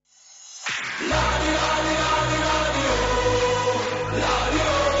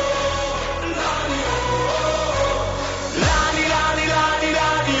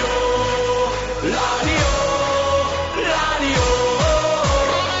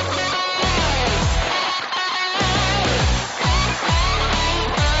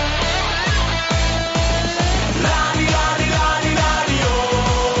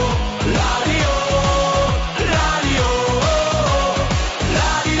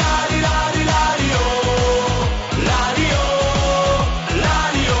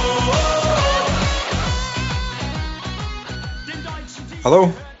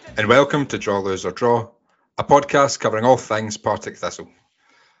Hello, and welcome to Draw, Lose or Draw, a podcast covering all things Partick Thistle.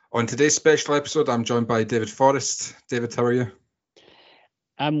 On today's special episode, I'm joined by David Forrest. David, how are you?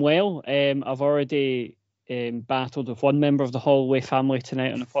 I'm well. I've already battled with one member of the Holloway family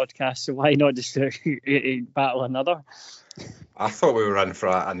tonight on the podcast, so why not just battle another? I thought we were in for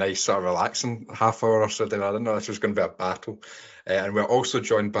a nice sort of relaxing half hour or so. I didn't know this was going to be a battle. And we're also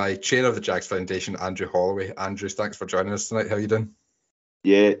joined by Chair of the Jags Foundation, Andrew Holloway. Andrew, thanks for joining us tonight. How are you doing?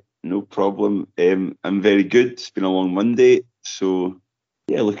 Yeah, no problem. I'm very good. It's been a long Monday, so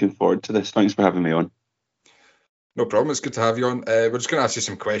yeah, looking forward to this. Thanks for having me on. No problem. It's good to have you on. We're just going to ask you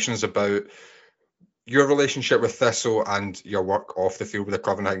some questions about your relationship with Thistle and your work off the field with the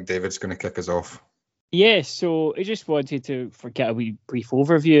club, and I think David's going to kick us off. Yeah, so I just wanted to get a wee brief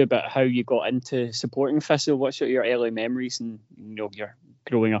overview about how you got into supporting Thistle. What's your early memories and your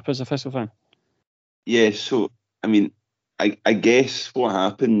growing up as a Thistle fan? Yeah, so I mean, I guess what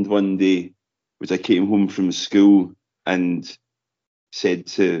happened one day was I came home from school and said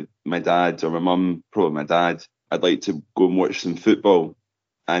to my dad or my mum, probably my dad, I'd like to go and watch some football.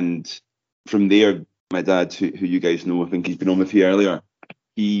 And from there, my dad, who you guys know, I think he's been on with you earlier,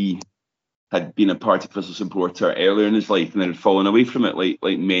 he had been a Partick Thistle supporter earlier in his life and then had fallen away from it,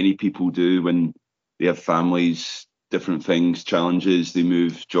 like many people do when they have families, different things, challenges, they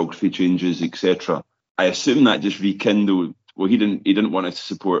move, geography changes, etc. I assume that just rekindled. Well, he didn't want us to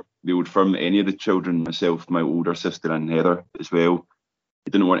support the Old Firm, any of the children, myself, my older sister and Heather as well.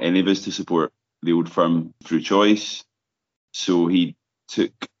 He didn't want any of us to support the Old Firm through choice. So he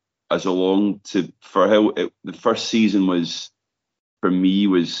took us along to Firhill. The first season was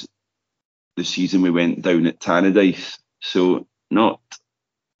the season we went down at Tannadice. So not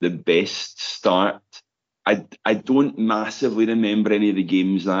the best start. I don't massively remember any of the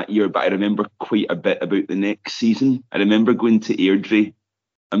games that year, but I remember quite a bit about the next season. I remember going to Airdrie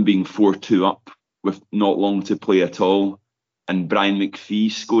and being 4-2 up with not long to play at all, and Brian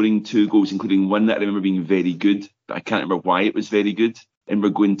McPhee scoring 2 goals, including one that I remember being very good, but I can't remember why it was very good. And we're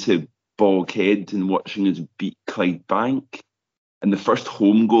going to Boghead and watching us beat Clydebank. And the first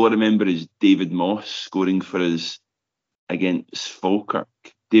home goal I remember is David Moss scoring for us against Falkirk.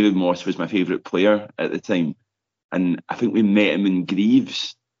 David Moss was my favourite player at the time. And I think we met him in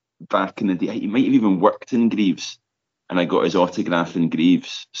Greaves back in the day. He might have even worked in Greaves. And I got his autograph in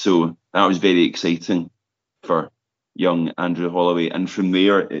Greaves. So that was very exciting for young Andrew Holloway. And from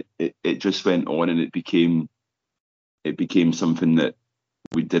there, it just went on, and it became something that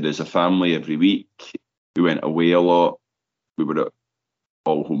we did as a family every week. We went away a lot. We were at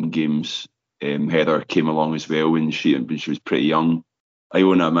all home games. Heather came along as well when she was pretty young.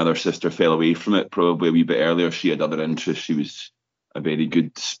 Iona, my other sister, fell away from it probably a wee bit earlier. She had other interests. She was a very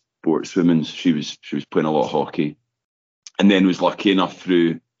good sportswoman. She was playing a lot of hockey, and then was lucky enough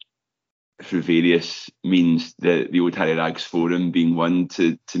through various means, the Old Harry Rags Forum being one,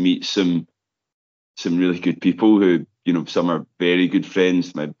 to meet some really good people who, some are very good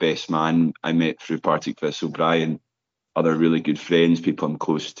friends. My best man I met through Partick Thistle, Brian. Other really good friends, people I'm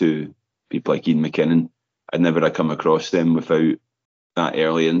close to, people like Ian McKinnon. I'd never have come across them without that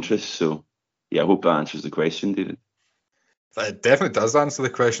early interest. So yeah, I hope that answers the question, David. It definitely does answer the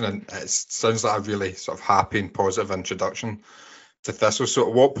question, and it sounds like a really sort of happy and positive introduction to Thistle. So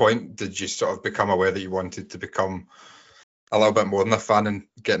at what point did you sort of become aware that you wanted to become a little bit more than a fan and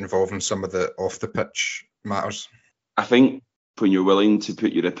get involved in some of the off the pitch matters? I think when you're willing to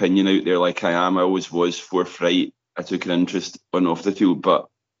put your opinion out there like I am, I always was forthright. I took an interest on off the field, but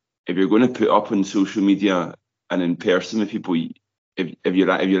if you're going to put up on social media and in person with people, if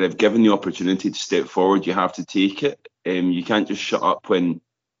you're given the opportunity to step forward, you have to take it. You can't just shut up when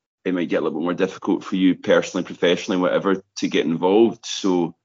it might get a little bit more difficult for you personally, professionally, whatever, to get involved.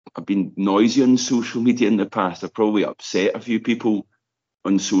 So I've been noisy on social media in the past. I've probably upset a few people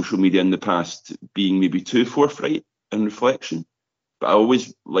on social media in the past, being maybe too forthright in reflection. But I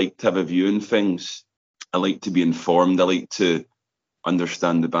always like to have a view on things. I like to be informed. I like to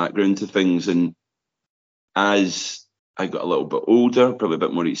understand the background to things. And as I got a little bit older, probably a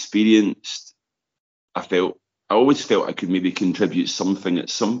bit more experienced, I always felt I could maybe contribute something at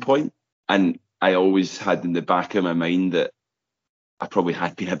some point. And I always had in the back of my mind that I probably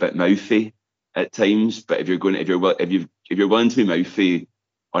had been a bit mouthy at times. But if you're willing to be mouthy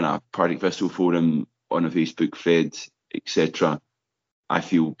on a Partick Thistle forum, on a Facebook thread, etc., I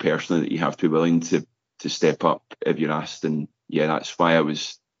feel personally that you have to be willing to step up if you're asked. And yeah, that's why I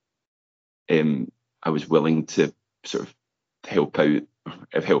was willing to sort of help out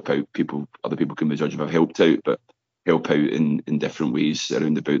people. Other people can be judged if I've helped out, but help out in different ways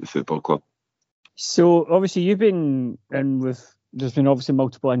around about the football club. So obviously you've been in with, there's been obviously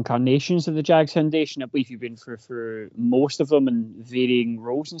multiple incarnations of the Jags Foundation. I believe you've been for most of them in varying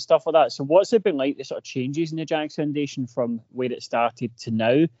roles and stuff like that. So what's it been like, the sort of changes in the Jags Foundation from where it started to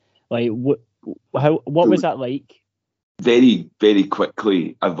now? Like what was that like? Very, very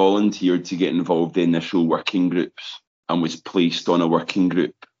quickly, I volunteered to get involved in initial working groups and was placed on a working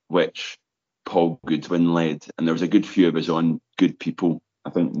group which Paul Goodwin led. And there was a good few of us on, good people. I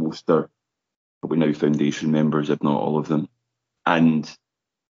think most are probably now foundation members, if not all of them. And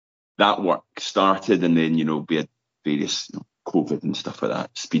that work started, and then, we had various COVID and stuff like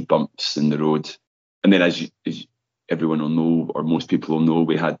that, speed bumps in the road. And then as everyone will know, or most people will know,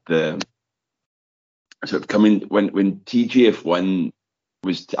 we had the sort of coming when TGF1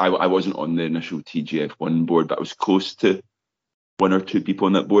 was, I wasn't on the initial TGF1 board, but I was close to one or two people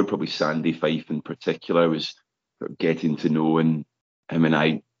on that board, probably Sandy Fife in particular. I was sort of getting to know, and him and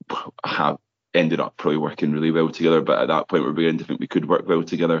I have ended up probably working really well together, but at that point we're beginning to think we could work well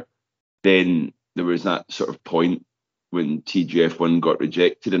together. Then there was that sort of point when TGF1 got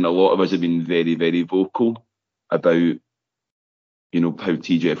rejected, and a lot of us have been very, very vocal about, how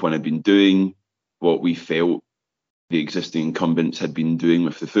TGF1 had been doing, what we felt the existing incumbents had been doing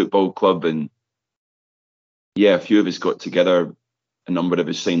with the football club. And yeah, a few of us got together, a number of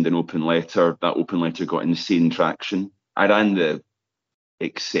us signed an open letter. That open letter got insane traction. I ran the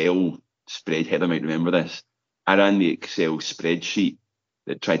Excel spread, Heather might remember this. I ran the Excel spreadsheet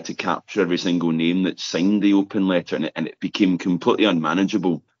that tried to capture every single name that signed the open letter, and it became completely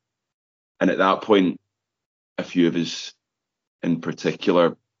unmanageable. And at that point, a few of us in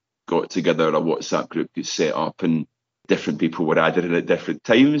particular got together, a WhatsApp group got set up, and different people were added in at different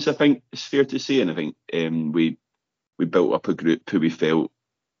times, I think it's fair to say. And I think we built up a group who we felt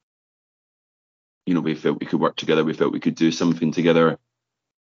we could work together, we felt we could do something together.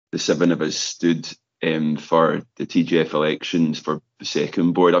 The seven of us stood for the TGF elections for the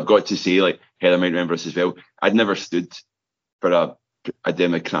second board. I've got to say, like Heather might remember this as well, I'd never stood for a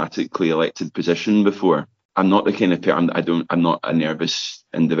democratically elected position before. I'm not the kind of person, I'm not a nervous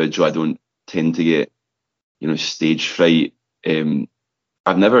individual. I don't tend to get, stage fright.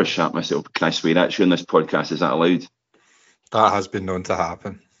 I've never shat myself. Can I swear actually on this podcast? Is that allowed? That has been known to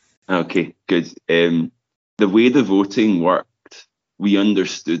happen. Okay, good. The way the voting worked, we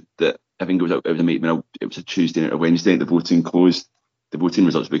understood that, I think it was a Tuesday night or Wednesday night, the voting closed. The voting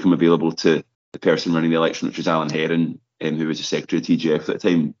results become available to the person running the election, which was Alan Heron, who was the secretary of TGF at the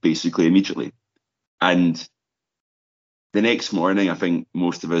time, basically immediately. And the next morning, I think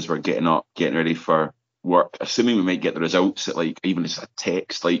most of us were getting up, getting ready for work, assuming we might get the results at even just a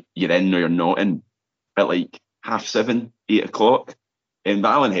text, like you're in or you're not in, at 7:30, 8 o'clock. But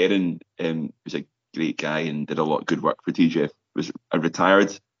Alan Heron was a great guy and did a lot of good work for TGF, was a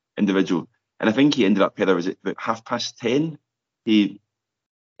retired individual. And I think he ended up, Heather, was it about 10:30? He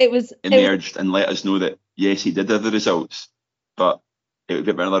emerged and let us know that, yes, he did have the results, but it would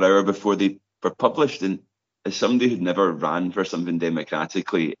be about another hour before they were published. And as somebody who'd never ran for something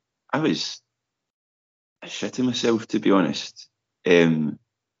democratically, I was shitting myself, to be honest, around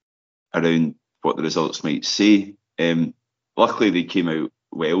what the results might say. Luckily, they came out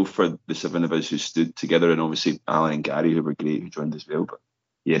well for the seven of us who stood together, and obviously Alan and Gary, who were great, who joined as well. But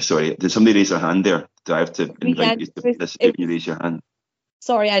yeah, sorry, did somebody raise their hand there? Do I have to invite you to participate when you raise your hand?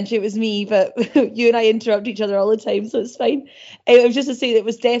 Sorry, Andrew, it was me, but you and I interrupt each other all the time, so it's fine. It was just to say that it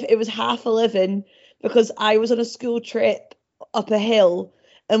was 11:30 because I was on a school trip up a hill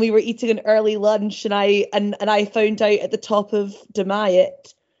and we were eating an early lunch, and I found out at the top of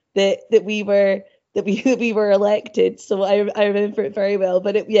Demayet that we were elected. So I remember it very well.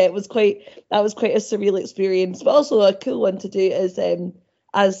 But that was quite a surreal experience, but also a cool one to do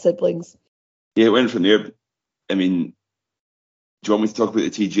as siblings. Yeah, it went from there. I mean, do you want me to talk about the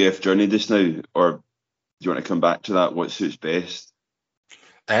TGF journey just now, or do you want to come back to that? What suits best?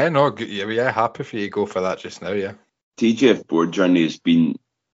 No, yeah, happy for you to go for that just now, yeah. TGF board journey has been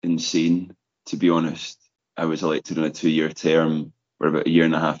insane, to be honest. I was elected on a 2-year term. We're about a year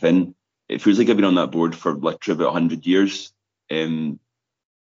and a half in. it feels like I've been on that board for literally about 100 years. We've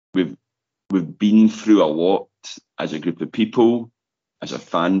been through a lot as a group of people, as a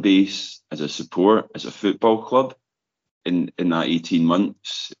fan base, as a support, as a football club in that 18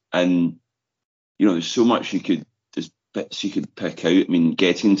 months. And, there's so much there's bits you could pick out. I mean,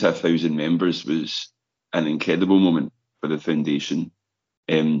 getting to 1,000 members was an incredible moment for the foundation.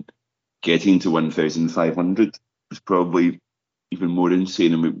 Getting to 1,500 was probably even more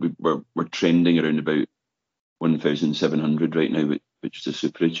insane, and we're trending around about 1,700 right now, which is a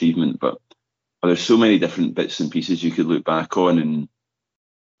super achievement. But there's so many different bits and pieces you could look back on, and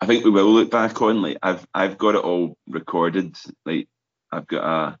I think we will look back on. Like I've got it all recorded. Like I've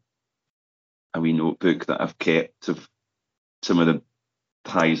got a wee notebook that I've kept of some of the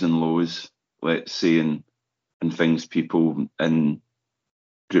highs and lows, let's say, and things people and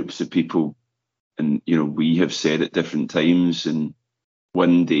groups of people, and we have said at different times. And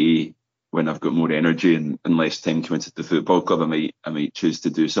one day when I've got more energy and less time committed to the football club, I might choose to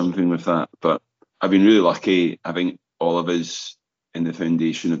do something with that. But I've been really lucky. I think all of us in the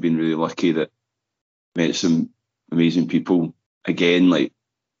foundation have been really lucky that met some amazing people. Again, like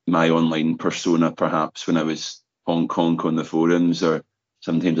my online persona, perhaps when I was honk on the forums, or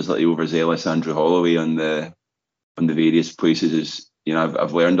sometimes a slightly overzealous Andrew Holloway on the various places, is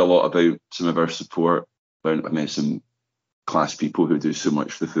I've learned a lot about some of our support. I've met some class people who do so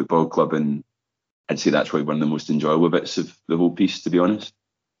much for the football club, and I'd say that's probably one of the most enjoyable bits of the whole piece, to be honest.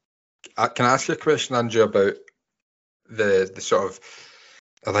 Can I ask you a question, Andrew, about the sort of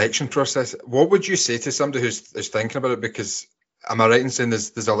election process? What would you say to somebody who's thinking about it? Because am I right in saying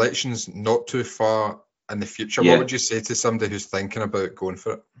there's elections not too far in the future? Yeah. What would you say to somebody who's thinking about going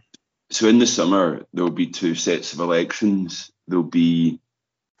for it? So in the summer, there will be 2 sets of elections. There'll be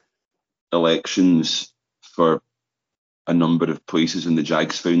elections for a number of places in the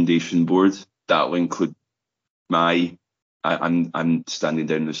Jags Foundation board. That will include I'm standing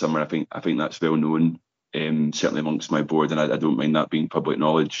down in the summer. I think that's well known, certainly amongst my board, and I don't mind that being public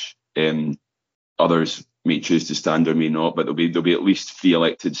knowledge. Others may choose to stand or may not, but there'll be at least 3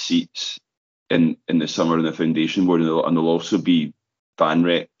 elected seats in the summer in the foundation board, and there'll also be fan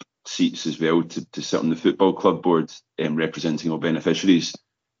rep seats as well to sit on the football club board, representing all beneficiaries.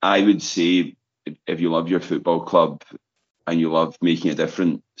 I would say if you love your football club and you love making a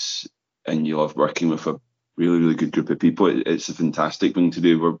difference and you love working with a really, really good group of people, it's a fantastic thing to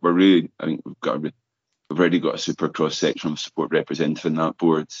do. We're really, I think we've already got a super cross section of support represented in that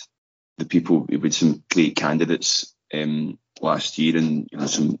board. The people, we had some great candidates last year, and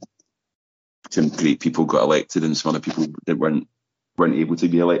some great people got elected, and some other people that weren't able to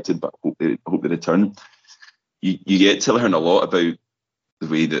be elected, but hope they return. You get to learn a lot about the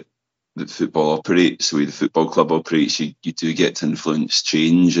way that football operates, the way the football club operates. You do get to influence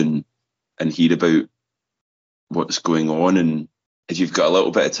change and hear about what's going on. And if you've got a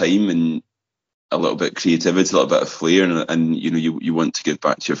little bit of time and a little bit of creativity, a little bit of flair, and you want to give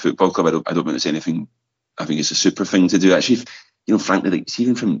back to your football club, I don't think there's anything. I think it's a super thing to do. Actually, frankly, like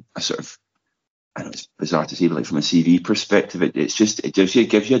even from a sort of, I know it's bizarre to say, but like from a CV perspective, it gives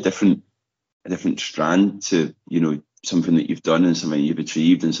you a different strand to something that you've done and something you've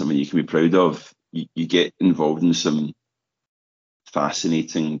achieved and something you can be proud of. You get involved in some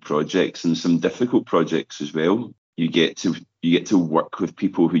fascinating projects and some difficult projects as well. You get to work with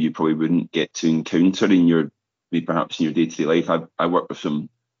people who you probably wouldn't get to encounter in your day-to-day life. I work with some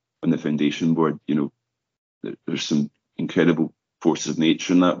on the foundation board. There's some incredible forces of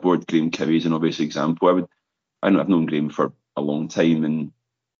nature in that board. Graham Cowie is an obvious example. I've known Graham for a long time, and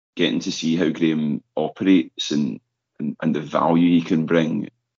getting to see how Graham operates and the value he can bring,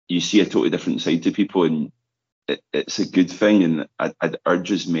 you see a totally different side to people, and it's a good thing. And I'd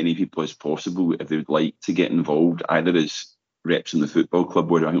urge as many people as possible, if they would like to get involved, either as reps on the football club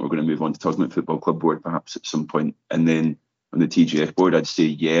board. I think we're going to move on to talking about football club board perhaps at some point, and then on the TGF board, I'd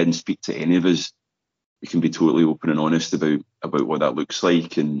say and speak to any of us. We can be totally open and honest about what that looks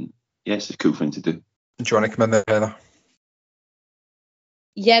like, and it's a cool thing to do. Do you want to come in there, Heather?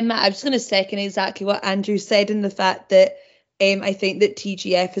 Yeah, Matt, I'm just going to second exactly what Andrew said, in the fact that I think that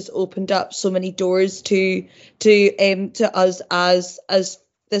TGF has opened up so many doors to us as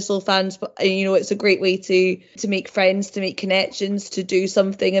Thistle fans, but it's a great way to make friends, to make connections, to do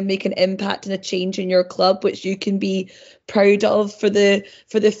something and make an impact and a change in your club, which you can be proud of for the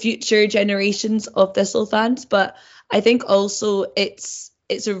future generations of Thistle fans. But I think also it's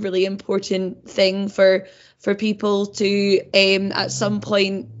a really important thing for people to at some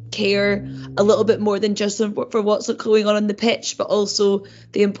point care a little bit more than just for what's going on the pitch, but also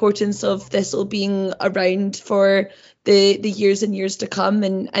the importance of Thistle being around for the years and years to come,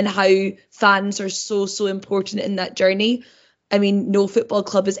 and how fans are so important in that journey. I mean, no football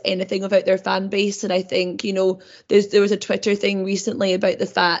club is anything without their fan base, and I think, you know, there was a Twitter thing recently about the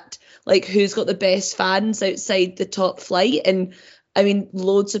fact, like, who's got the best fans outside the top flight, and I mean,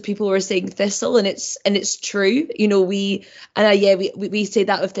 loads of people were saying Thistle, and it's true. You know, we say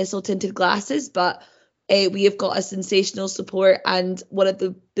that with Thistle tinted glasses, but we have got a sensational support, and one of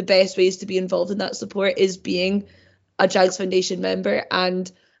the best ways to be involved in that support is being a Jags Foundation member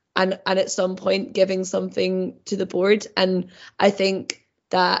and at some point giving something to the board. And I think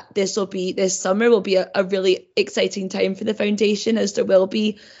that this summer will be a really exciting time for the foundation, as there will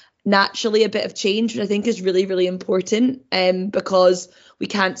be naturally a bit of change, which I think is really, really important, because we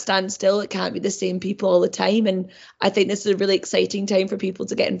can't stand still. It can't be the same people all the time, and I think this is a really exciting time for people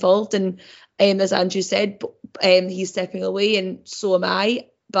to get involved. And as Andrew said, he's stepping away, and so am I,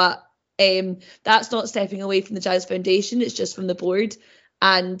 but that's not stepping away from the Jags Foundation, it's just from the board.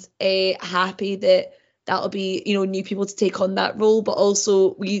 And happy that that'll be, you know, new people to take on that role, but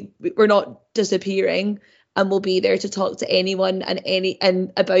also we're not disappearing, and we'll be there to talk to anyone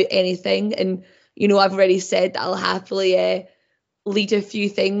and about anything. And, you know, I've already said that I'll happily lead a few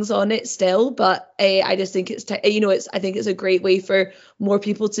things on it still, but I just think I think it's a great way for more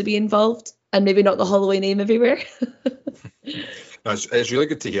people to be involved, and maybe not the Holloway name everywhere. No, it's really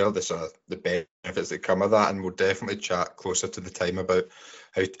good to hear the benefits that come of that, and we'll definitely chat closer to the time about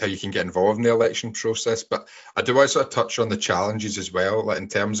how you can get involved in the election process. But I do want to sort of touch on the challenges as well, like in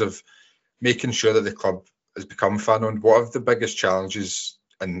terms of making sure that the club has become fan-owned. What have the biggest challenges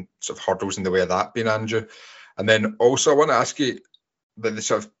and sort of hurdles in the way of that been, Andrew? And then also I want to ask you the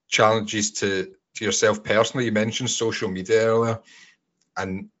sort of challenges to yourself personally. You mentioned social media earlier,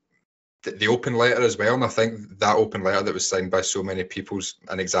 and the open letter as well, and I think that open letter that was signed by so many people's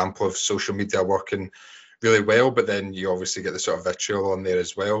an example of social media working really well, but then you obviously get the sort of vitriol on there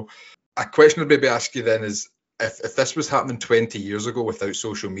as well. A question I'd maybe ask you then is, if this was happening 20 years ago without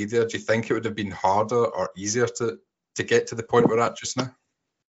social media, do you think it would have been harder or easier to get to the point we're at just now?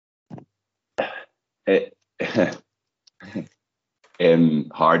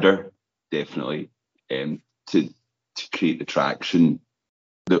 Harder, definitely, to create the traction.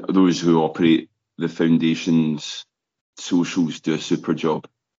 Those who operate the foundation's socials do a super job,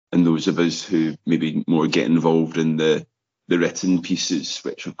 and those of us who maybe more get involved in the written pieces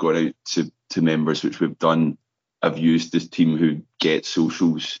which have gone out to members, which we've done, have used this team who get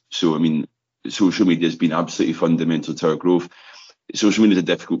socials. So I mean, social media has been absolutely fundamental to our growth. Social media is a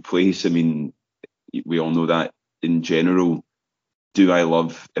difficult place. I mean, we all know that. In general, do I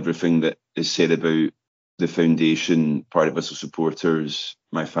love everything that is said about the foundation, part of Thistle supporters,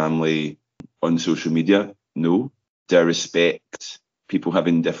 my family on social media? No. Do I respect people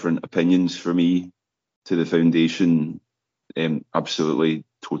having different opinions for me to the foundation? Absolutely,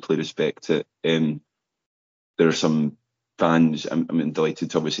 totally respect it. There are some fans, I'm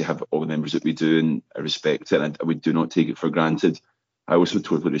delighted to obviously have all the members that we do, and I respect it, and we do not take it for granted. I also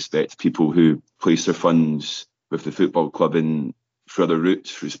totally respect people who place their funds with the football club in for other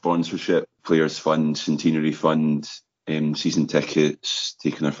routes, through sponsorship, players' fund, centenary fund, season tickets,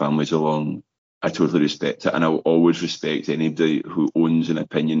 taking their families along. I totally respect it, and I'll always respect anybody who owns an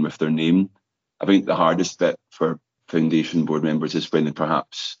opinion with their name. I think the hardest bit for foundation board members is when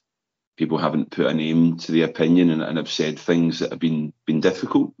perhaps people haven't put a name to the opinion and have said things that have been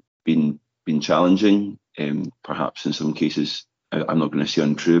difficult, been challenging, perhaps in some cases, I'm not going to say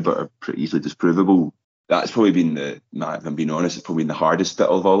untrue, but are pretty easily disprovable. That's probably been if I'm being honest, it's probably been the hardest bit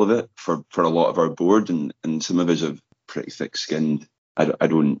of all of it for a lot of our board, and some of us are pretty thick-skinned. I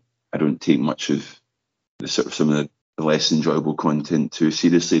don't take much of the sort of some of the less enjoyable content too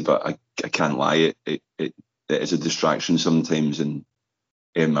seriously, but I can't lie, it is a distraction sometimes, and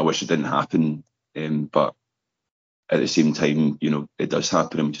I wish it didn't happen, but at the same time, you know, it does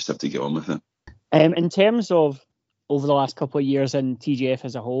happen, and we just have to get on with it. In terms of over the last couple of years in TGF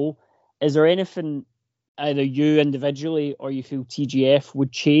as a whole, is there anything either you individually or you feel TGF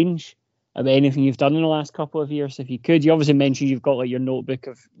would change about anything you've done in the last couple of years? If you could, you obviously mentioned you've got like your notebook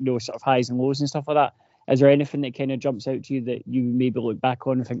of, you know, sort of highs and lows and stuff like that. Is there anything that kind of jumps out to you that you maybe look back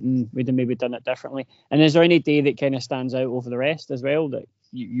on and think, we'd have maybe done it differently? And is there any day that kind of stands out over the rest as well that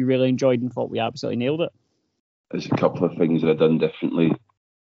you really enjoyed and thought we absolutely nailed it? There's a couple of things that I've done differently.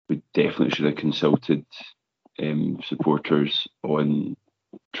 We definitely should have consulted supporters on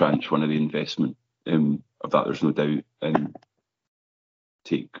tranche one of the investment. Of that, there's no doubt, and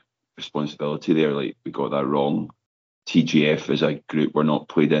take responsibility there. Like, we got that wrong. TGF as a group were not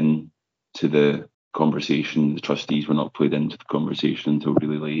played in to the conversation. The trustees were not played into the conversation until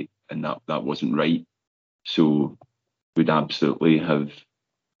really late, and that wasn't right. So we'd absolutely have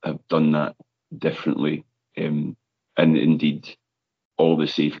done that differently. And indeed, all the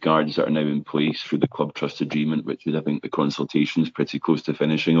safeguards that are now in place through the club trust agreement, which is, I think, the consultation is pretty close to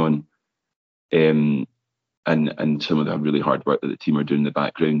finishing on, and some of the really hard work that the team are doing in the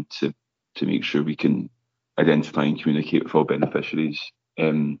background to make sure we can identify and communicate with all beneficiaries,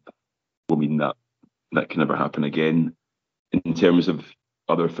 will mean that can never happen again. In terms of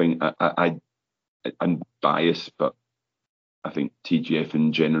other things, I'm biased, but I think TGF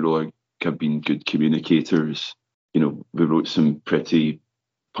in general have been good communicators. We wrote some pretty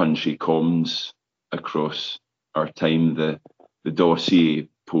punchy comms across our time. The dossier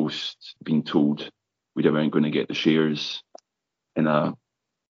post being told we weren't going to get the shares in a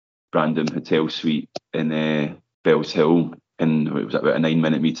random hotel suite in Bells Hill, and it was about a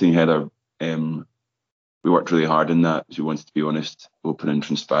 9-minute meeting, Heather. We worked really hard on that because we wanted to be honest, open and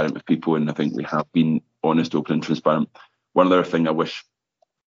transparent with people, and I think we have been honest, open and transparent. One other thing I wish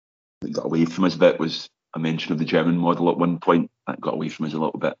that got away from us a bit was a mention of the German model at one point. That got away from us a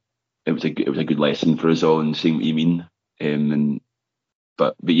little bit. It was a good lesson for us all in seeing what you mean.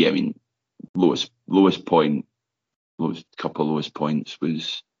 But yeah, I mean, lowest couple of lowest points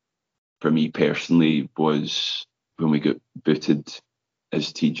was, for me personally, was when we got booted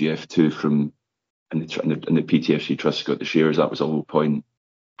as TGF2 from, and the PTFC Trust got the shares. That was a low point.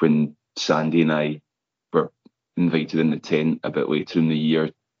 When Sandy and I were invited in the tent a bit later in the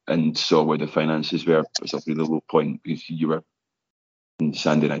year and saw where the finances were, it was a really low point, because and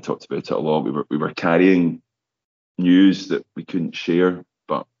Sandy and I talked about it a lot. We were carrying news that we couldn't share,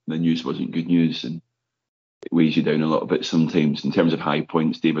 but the news wasn't good news, and it weighs you down a little bit sometimes. In terms of high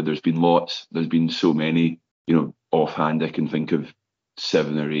points, David, there's been lots. There's been so many. Offhand, I can think of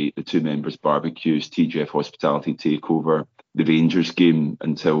 7 or 8. The 2 members barbecues, TGF hospitality takeover, the Rangers game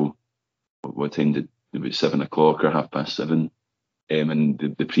until what time did it was 7 o'clock or 7:30, and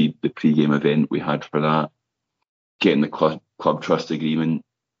the pre-game event we had for that, getting the club trust agreement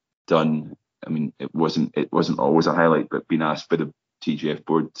done. I mean, it wasn't always a highlight, but being asked by the TGF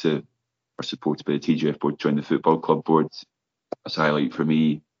board or supported by the TGF board to join the football club board, that's a highlight for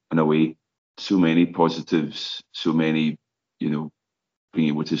me in a way. So many positives, so many, being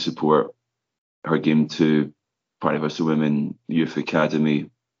able to support her game to part of us, the Women Youth Academy,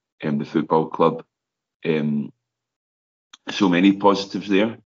 the football club. So many positives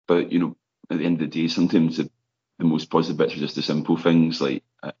there. But, at the end of the day, sometimes the most positive bits are just the simple things. Like,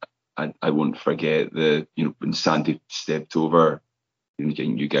 I won't forget when Sandy stepped over,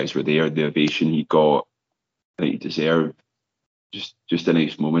 you guys were there, the ovation he got that he deserved. Just a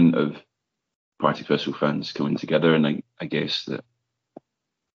nice moment of Partick Thistle fans coming together, and I guess that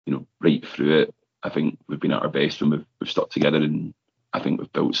right through it, I think we've been at our best when we've stuck together, and I think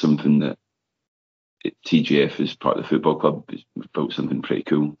we've built something that TGF is part of the football club. We've built something pretty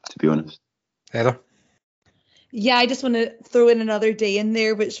cool, to be honest. Heather? Yeah, I just want to throw in another day in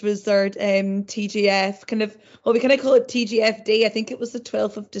there, which was our TGF we kind of call it TGF Day. I think it was the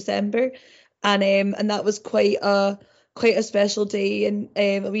 12th of December, and that was quite a special day, and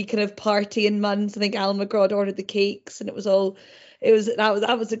we kind of party in months. I think Alan McGraw ordered the cakes, and that was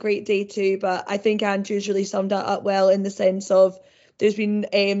a great day too. But I think Andrew's really summed that up well, in the sense of there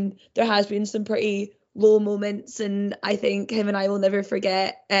has been some pretty low moments, and I think him and I will never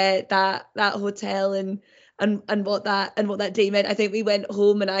forget that hotel and what that day meant. I think we went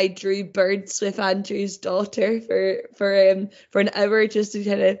home and I drew birds with Andrew's daughter for an hour, just to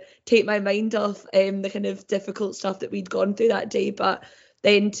kind of take my mind off the kind of difficult stuff that we'd gone through that day. But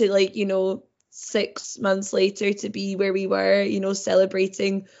then to 6 months later to be where we were,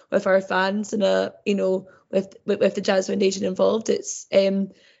 celebrating with our fans and with the Jags Foundation involved, it's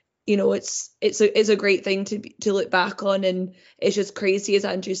it's a great thing to look back on, and it's just crazy, as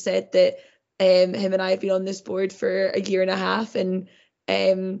Andrew said, that him and I have been on this board for a year and a half, and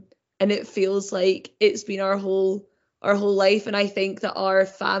it feels like it's been our whole life. And I think that our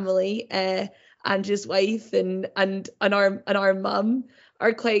family, Andrew's wife and our mum,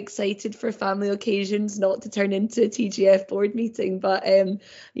 are quite excited for family occasions not to turn into a TGF board meeting, but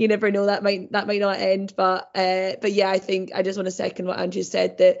you never know, that might not end. But yeah, I think I just want to second what Andrew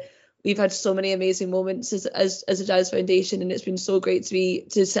said, that we've had so many amazing moments as a Jags Foundation, and it's been so great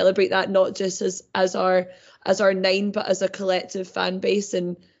to celebrate that, not just as our 9, but as a collective fan base,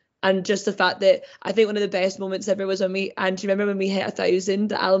 and just the fact that I think one of the best moments ever was when remember when we hit 1,000,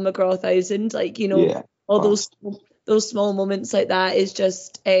 the Alan McGraw 1,000, yeah, all those small moments like that is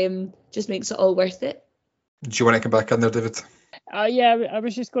just makes it all worth it. Do you want to come back in there, David? Yeah, I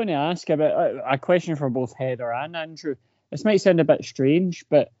was just going to ask about a question for both Heather and Andrew. This might sound a bit strange,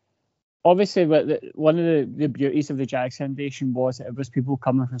 but obviously one of the beauties of the Jags Foundation was that it was people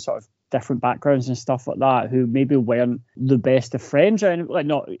coming from sort of different backgrounds and stuff like that who maybe weren't the best of friends, and like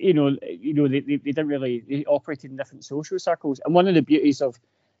not they didn't really, they operated in different social circles. And one of the beauties of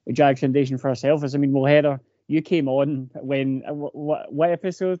the Jags Foundation for herself is, I mean, well, Heather, you came on when what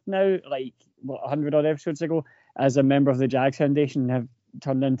episode now, like 100 odd episodes ago, as a member of the Jags Foundation, have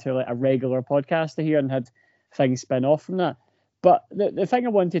turned into like a regular podcaster here and had things spin off from that. But the thing I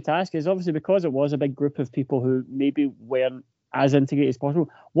wanted to ask is, obviously, because it was a big group of people who maybe weren't as integrated as possible,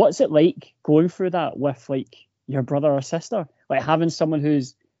 what's it like going through that with like your brother or sister, like having someone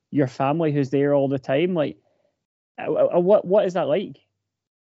who's your family who's there all the time? Like, what is that like?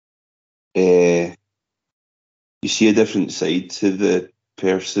 You see a different side to the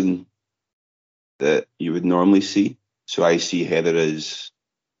person that you would normally see. So I see Heather as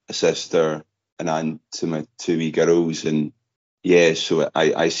a sister, an aunt to my two wee girls, and yeah, so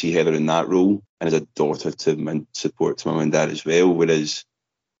I see Heather in that role, and as a daughter to my support to my mum and dad as well. Whereas,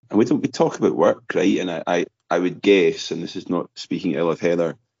 and we talk about work, right? And I would guess, and this is not speaking ill of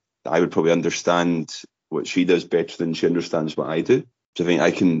Heather, that I would probably understand what she does better than she understands what I do. So I think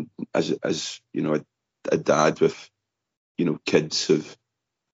I can, as you know, a dad with, you know, kids of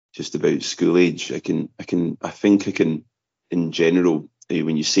just about school age, I think I can, in general,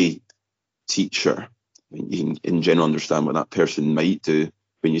 when you say teacher, I mean, you can in general understand what that person might do.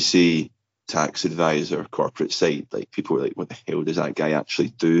 When you say tax advisor, corporate side, like people are like, what the hell does that guy actually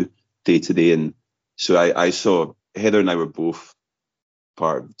do day to day? And so I saw Heather and I were both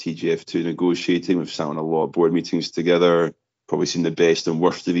part of TGF2 negotiating. We've sat on a lot of board meetings together, probably seen the best and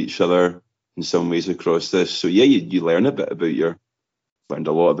worst of each other in some ways across this. So yeah, you learn a bit about learned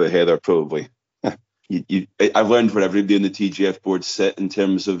a lot about Heather probably. I've learned where everybody on the TGF board sit in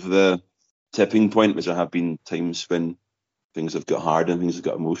terms of the tipping point, which there have been times when things have got hard and things have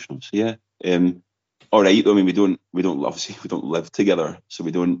got emotional. So yeah, all right. I mean, we don't live together, so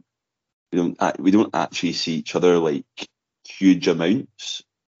we don't actually see each other like huge amounts.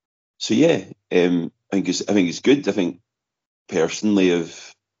 So yeah, I think it's good. I think personally,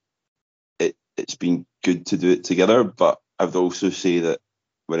 it's been good to do it together, but I would also say that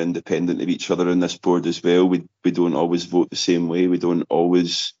we're independent of each other in this board as well. We don't always vote the same way. We don't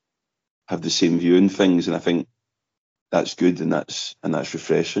always have the same view on things, and I think that's good and that's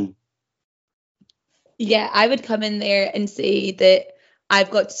refreshing. Yeah, I would come in there and say that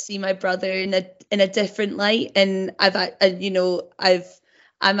I've got to see my brother in a different light, and I'm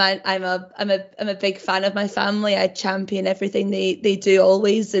a big fan of my family. I champion everything they do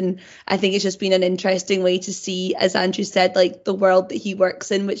always, and I think it's just been an interesting way to see, as Andrew said, like the world that he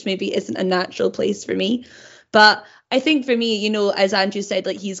works in, which maybe isn't a natural place for me. But I think for me, as Andrew said,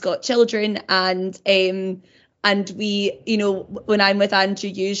 like he's got children, and we, when I'm with Andrew,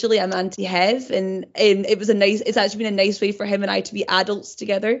 usually I'm Auntie Hev, and it's actually been a nice way for him and I to be adults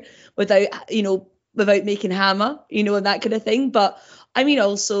together without making hammer, and that kind of thing. But I mean,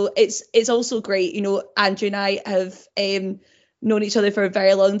 also it's also great, Andrew and I have known each other for a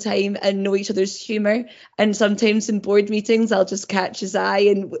very long time and know each other's humour. And sometimes in board meetings, I'll just catch his eye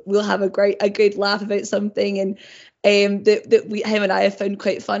and we'll have a good laugh about something, and that him and I have found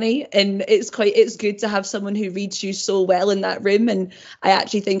quite funny. And it's good to have someone who reads you so well in that room. And I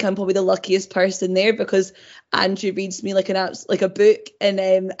actually think I'm probably the luckiest person there, because Andrew reads me like a book,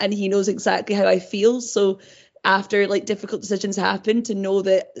 and he knows exactly how I feel. So after like difficult decisions happen, to know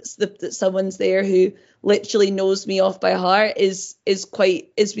that someone's there who literally knows me off by heart it's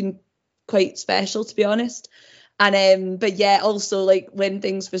been quite special, to be honest. And but yeah, also like when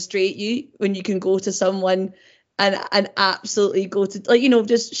things frustrate you, when you can go to someone and absolutely go to, like,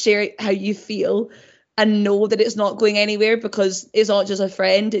 just share how you feel and know that it's not going anywhere, because it's not just a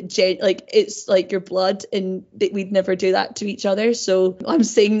friend, it's like your blood, and that we'd never do that to each other. So I'm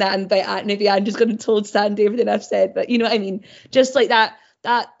saying that, and maybe I'm just going to told stand everything I've said, but you know what I mean, just like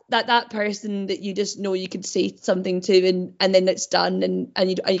that person that you just know you could say something to, and then it's done, and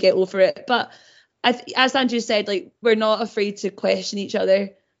you get over it. But as Andrew said, like, we're not afraid to question each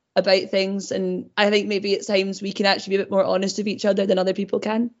other about things, and I think maybe at times we can actually be a bit more honest with each other than other people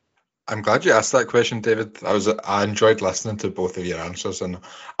can. I'm glad you asked that question, David. I enjoyed listening to both of your answers, and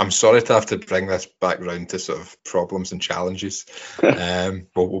I'm sorry to have to bring this back round to sort of problems and challenges.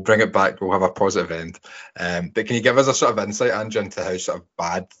 We'll bring it back. We'll have a positive end. But can you give us a sort of insight, Andrew, into how sort of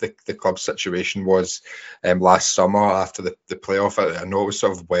bad the club's situation was last summer after the playoff? I know it was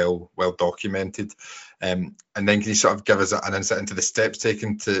sort of well documented. And then can you sort of give us an insight into the steps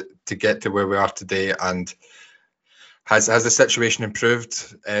taken to get to where we are today? And has the situation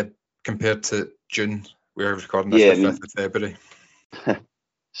improved compared to June? We're recording this the 5th of February.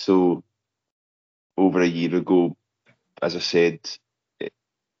 So over a year ago, as I said,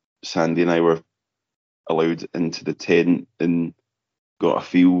 Sandy and I were allowed into the tent and got a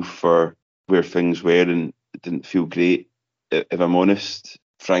feel for where things were, and it didn't feel great, if I'm honest.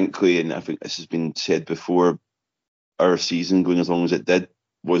 Frankly, and I think this has been said before, our season going as long as it did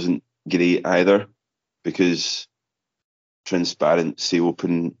wasn't great either, because transparency,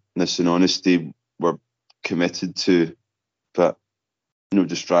 openness and honesty were committed to, but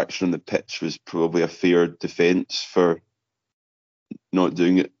distraction on the pitch was probably a fair defence for not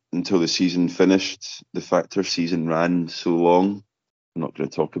doing it until the season finished. The fact our season ran so long, I'm not going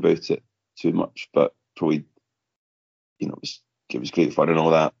to talk about it too much, but probably, it was great fun and all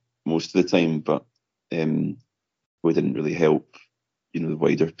that most of the time, but we didn't really help, the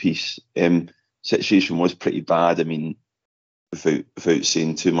wider piece. Situation was pretty bad. I mean, without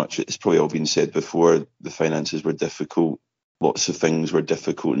saying too much, it's probably all been said before. The finances were difficult. Lots of things were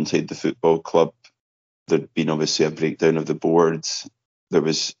difficult inside the football club. There'd been obviously a breakdown of the boards. There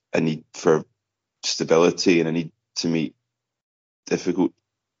was a need for stability and a need to make difficult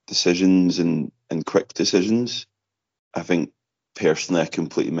decisions and quick decisions. I think personally I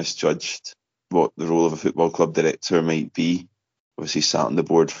completely misjudged what the role of a football club director might be. Obviously sat on the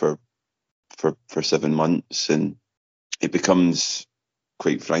board for 7 months, and it becomes,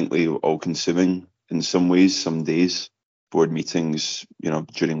 quite frankly, all-consuming in some ways, some days. Board meetings,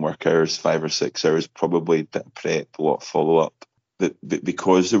 during work hours, 5 or 6 hours, probably a bit of prep, a lot of follow-up. But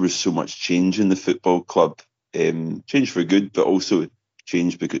because there was so much change in the football club, change for good, but also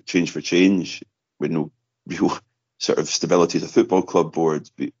change for change, with no real sort of stability as a football club board.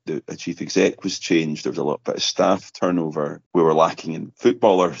 A chief exec was changed. There was a lot bit of staff turnover. We were lacking in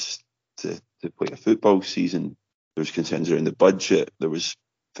footballers to play a football season. There was concerns around the budget. There was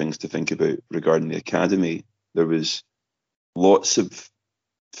things to think about regarding the academy. There was lots of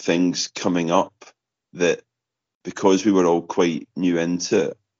things coming up that, because we were all quite new into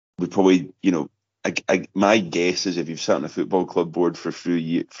it, we probably, my guess is if you've sat on a football club board for a few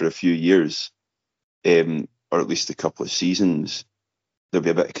years, or at least a couple of seasons, there'll be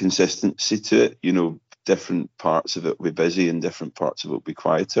a bit of consistency to it. Different parts of it will be busy and different parts of it will be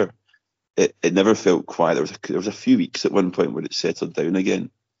quieter. It never felt quiet. There was a few weeks at one point where it settled down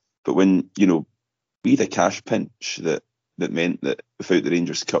again. But when, we had a cash pinch that meant that without the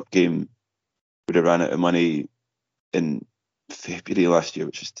Rangers Cup game, we'd have ran out of money in February last year,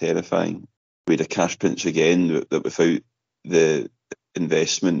 which is terrifying. We had a cash pinch again that without the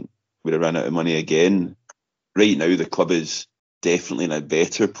investment, we'd have ran out of money again. Right now, the club is definitely in a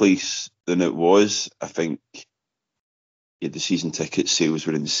better place than it was. I think the season ticket sales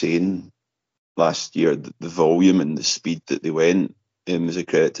were insane last year. The volume and the speed that they went is a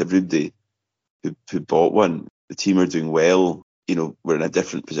credit to everybody who bought one. The team are doing well. We're in a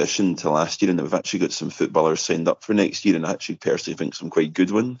different position to last year, and we've actually got some footballers signed up for next year, and I actually personally think some quite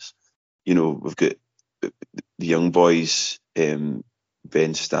good ones. We've got the young boys, Ben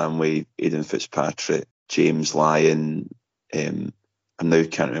Stanley, Aidan Fitzpatrick, James Lyon. I now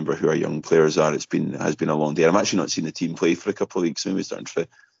can't remember who our young players are. It has been a long day. I'm actually not seeing the team play for a couple of weeks. Maybe starting to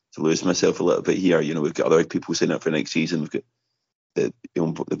lose myself a little bit here. We've got other people signing up for next season. We've got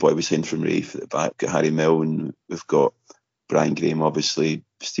the boy we signed from Rafe at the back, got Harry Milne, we've got Brian Graham, obviously,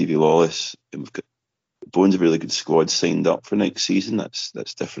 Stevie Lawless, and we've got Bones, a really good squad signed up for next season. That's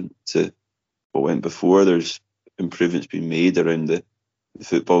different to what went before. There's improvements being made around the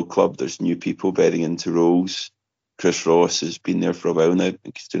football club. There's new people bedding into roles. Chris Ross has been there for a while now. I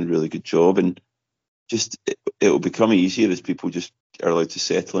think he's doing a really good job, and just it'll become easier as people just are allowed to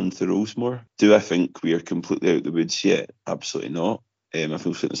settle into the roles more. Do I think we are completely out of the woods yet? Absolutely not. I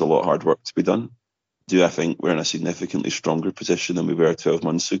feel like there's a lot of hard work to be done. Do I think we're in a significantly stronger position than we were 12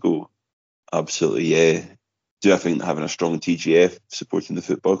 months ago? Absolutely, yeah. Do I think that having a strong TGF supporting the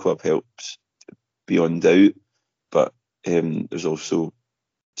football club helps? Beyond doubt. But there's also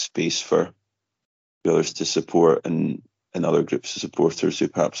space for others to support and other groups of supporters who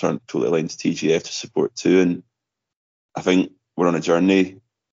perhaps aren't totally aligned to TGF to support too. And I think we're on a journey.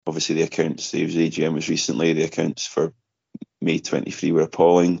 Obviously, the accounts, the AGM was recently, the accounts for May 23 were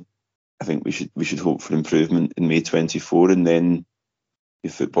appalling. I think we should hope for improvement in May 24, and then the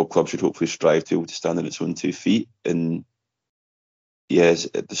football club should hopefully strive to be able to stand on its own 2 feet. And yes,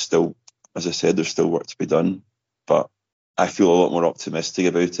 there's still, as I said, there's still work to be done, but I feel a lot more optimistic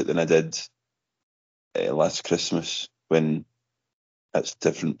about it than I did last Christmas, when at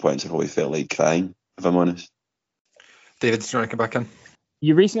different points I probably felt like crying, if I'm honest. David, do you want to come back in?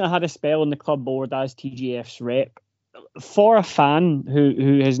 You recently had a spell on the club board as TGF's rep. For a fan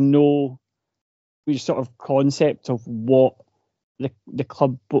who has no sort of concept of what the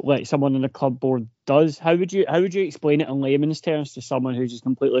club, like someone on the club board does, how would you explain it in layman's terms to someone who's just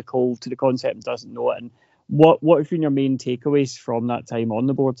completely cold to the concept and doesn't know it? And what have been your main takeaways from that time on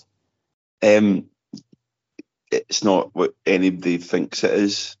the board? It's not what anybody thinks it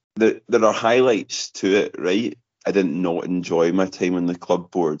is. There are highlights to it, right? I did not enjoy my time on the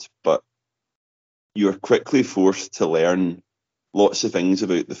club board, but you're quickly forced to learn lots of things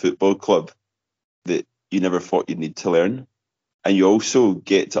about the football club that you never thought you'd need to learn. And you also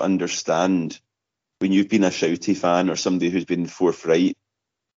get to understand, when you've been a shouty fan or somebody who's been forthright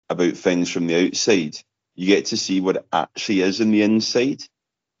about things from the outside, you get to see what it actually is in the inside.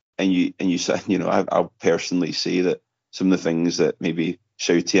 And I'll personally say that some of the things that maybe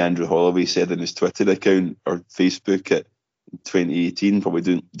shouty Andrew Holloway said in his Twitter account or Facebook at 2018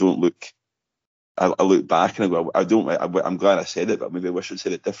 probably don't look. I look back and I go, I'm glad I said it, but maybe I wish I'd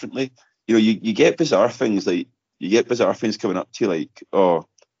said it differently. You get bizarre things coming up to you, like, oh,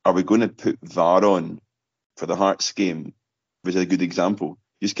 are we going to put VAR on for the Hearts game? Was a good example.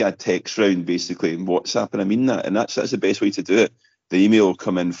 You just get a text round basically in WhatsApp, and I mean that, and that's the best way to do it. The email will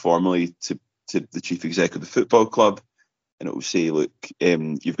come in formally to the chief exec of the football club, and it will say, look,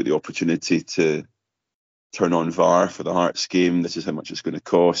 you've got the opportunity to turn on VAR for the Hearts game. This is how much it's going to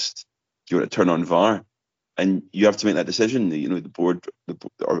cost. Do you want to turn on VAR? And you have to make that decision. The board,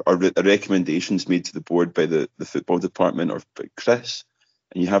 or a recommendations made to the board by the football department or by Chris,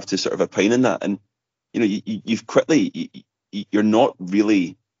 and you have to sort of opine in that. And you're not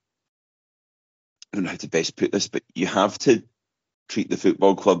really, I don't know how to best put this, but you have to treat the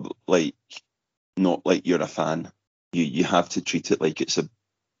football club not like you're a fan. You have to treat it like it's a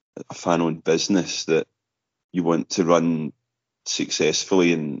fan-owned business that you want to run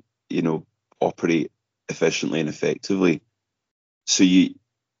successfully and operate efficiently and effectively. So you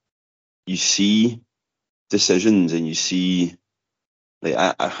see decisions, and you see, like,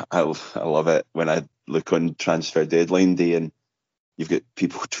 I love it when I look on transfer deadline day and you've got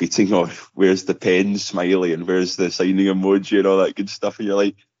people tweeting, oh, where's the pen smiley and where's the signing emoji and all that good stuff, and you're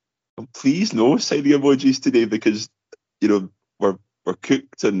like, oh, please no signing emojis today, because we're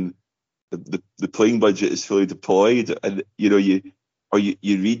cooked and the playing budget is fully deployed. And you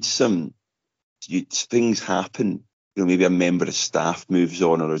read things happen. Maybe a member of staff moves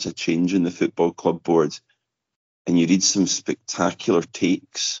on, or there's a change in the football club board, and you read some spectacular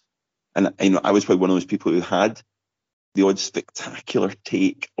takes. And I was probably one of those people who had the odd spectacular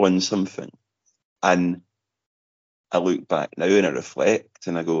take on something, and I look back now and I reflect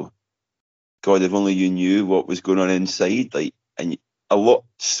and I go, God, if only you knew what was going on inside. Like, and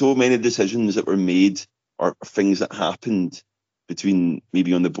so many decisions that were made or things that happened between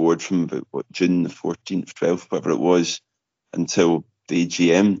maybe on the board from about June the 14th, 12th, whatever it was, until the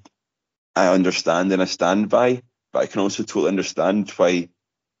AGM, I understand and I stand by, but I can also totally understand why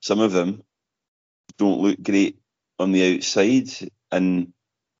some of them don't look great on the outside. And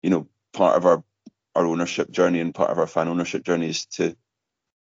part of our ownership journey and part of our fan ownership journey is to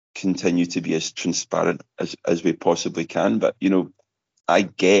continue to be as transparent as we possibly can. But I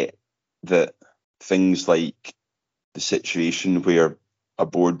get that things like the situation where a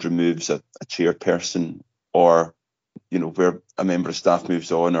board removes a chairperson, or where a member of staff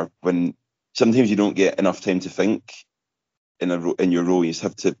moves on, or when sometimes you don't get enough time to think in your role, you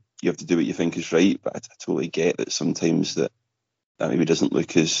have to do what you think is right. But I totally get that sometimes that maybe doesn't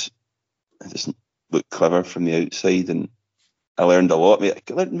look clever from the outside. And I learned a lot. I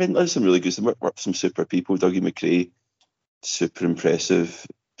learned some really good stuff. Worked with some super people. Dougie McRae, super impressive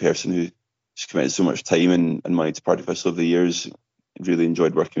person who's committed so much time and money to Partick Thistle over the years. Really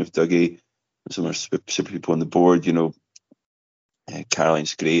enjoyed working with Dougie. Some other super people on the board.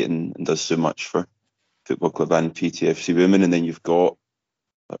 Caroline's great and does so much for football club and PTFC women. And then you've got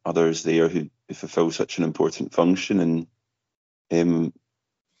others there who fulfil such an important function. And I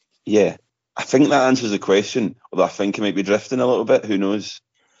think that answers the question, although I think it might be drifting a little bit. Who knows?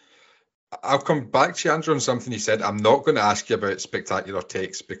 I'll come back to you, Andrew, on something you said. I'm not going to ask you about spectacular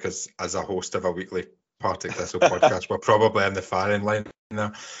takes, because as a host of a weekly Partick Thistle podcast, we're probably in the firing line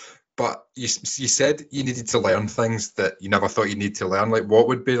now. But you said you needed to learn things that you never thought you need to learn. Like, what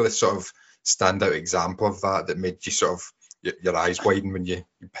would be the sort of standout example of that made you sort of your eyes widen when you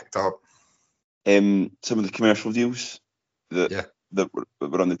picked up? Some of the commercial deals that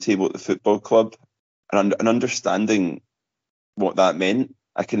were on the table at the football club, and understanding what that meant.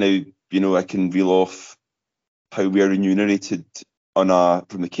 I can now, I can reel off how we are remunerated from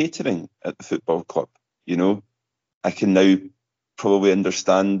the catering at the football club. I can now probably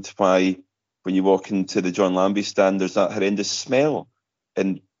understand why when you walk into the John Lambie stand, there's that horrendous smell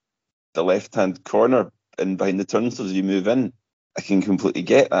in the left-hand corner and behind the turnstiles as you move in. I can completely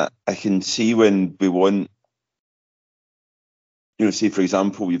get that. I can see when we want, say for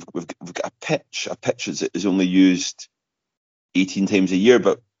example, we've got a pitch. A pitch is only used 18 times a year,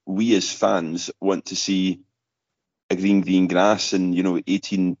 but we as fans want to see a green grass and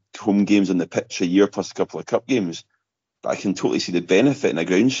 18 home games on the pitch a year plus a couple of cup games. But I can totally see the benefit in a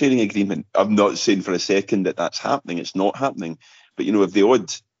ground sharing agreement. I'm not saying for a second that that's happening. It's not happening. But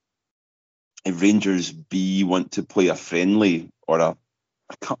if Rangers B want to play a friendly or a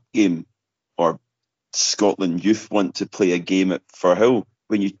cup game, or Scotland Youth want to play a game at Firhill,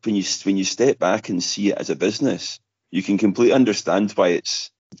 when you step back and see it as a business, you can completely understand why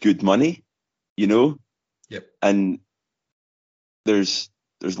it's good money, Yep. And there's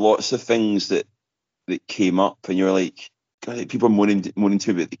lots of things that came up, and you're like, God, people are moaning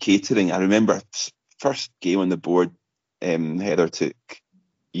to me about the catering. I remember first game on the board, Heather took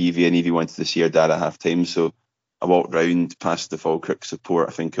Evie, and Evie wanted to see her dad at half time, so I walked round past the Falkirk support,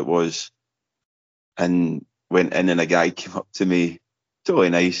 I think it was, and went in, and a guy came up to me, totally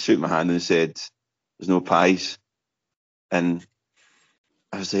nice, shook my hand and said, "There's no pies." And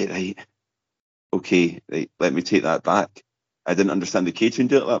I was like, right, okay, right, let me take that back. I didn't understand the catering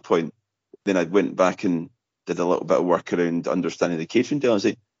deal at that point. Then I went back and did a little bit of work around understanding the catering deal. I was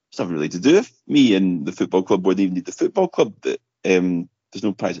like, it's nothing really to do with me and the football club. Wouldn't even need the football club. But there's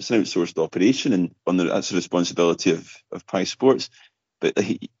no prize. It's an outsourced operation, and that's the responsibility of Prize Sports. But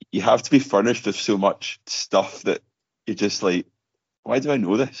you have to be furnished with so much stuff that you're just like, why do I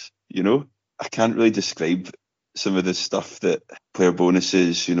know this? I can't really describe some of the stuff that player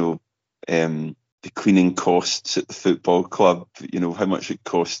bonuses, the cleaning costs at the football club, how much it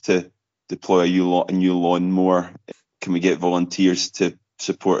costs to deploy a new lawnmower. Can we get volunteers to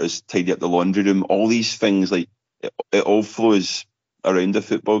support us tidy up the laundry room? All these things, like it all flows around the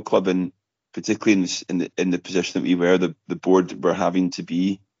football club, and particularly in the position that we were, the board were having to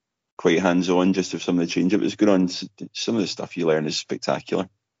be quite hands-on just with some of the change that was going on. Some of the stuff you learn is spectacular,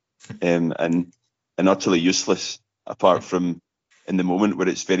 and utterly useless apart from in the moment where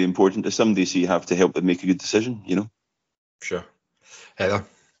it's very important to somebody, so you have to help them make a good decision, Sure. Heather?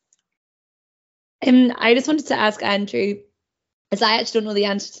 I just wanted to ask Andrew, as I actually don't know the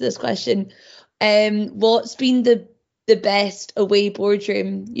answer to this question, what's been the best away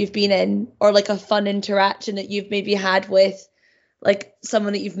boardroom you've been in, or like a fun interaction that you've maybe had with like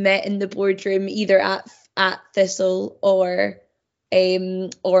someone that you've met in the boardroom, either at Thistle or in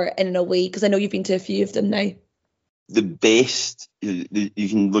an away? Because I know you've been to a few of them now. The best, you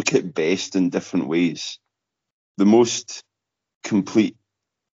can look at best in different ways. The most complete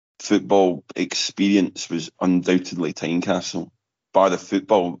football experience was undoubtedly Tynecastle. Bar the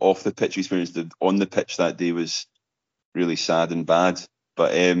football, off the pitch experience, on the pitch that day was really sad and bad.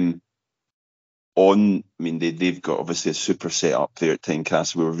 But they've got obviously a super setup there at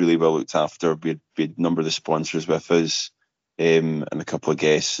Tynecastle. We were really well looked after. We had a number of the sponsors with us, and a couple of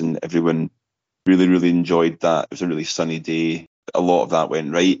guests, and everyone really, really enjoyed that. It was a really sunny day. A lot of that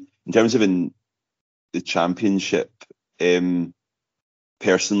went right. In terms of in the championship,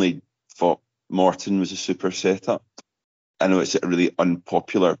 personally thought Morton was a super setup. I know it's a really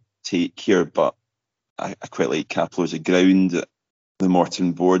unpopular take here, but I quite like Capello as a ground. The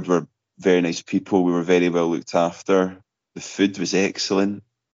Morton board were very nice people. We were very well looked after. The food was excellent,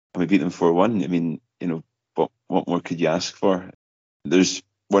 and we beat them 4-1. What more could you ask for? There's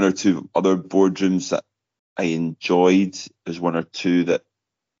one or two other boardrooms that I enjoyed. There's one or two that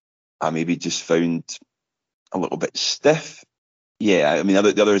I maybe just found a little bit stiff. Yeah, the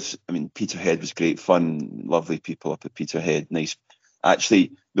others, Peterhead was great fun, lovely people up at Peterhead, nice.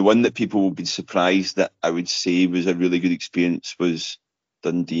 Actually, the one that people will be surprised that I would say was a really good experience was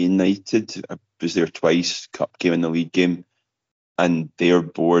Dundee United. I was there twice, cup game and the league game, and their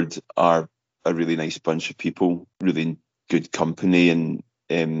board are a really nice bunch of people, really good company and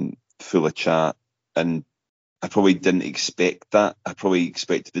full of chat. And I probably didn't expect that. I probably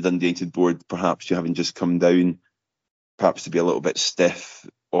expected the Dundee United board, perhaps you having just come down, perhaps to be a little bit stiff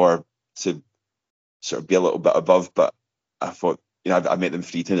or to sort of be a little bit above, but I thought I met them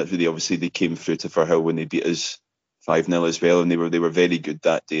 3 times. Obviously they came through to Firhill when they beat us 5-0 as well, and they were very good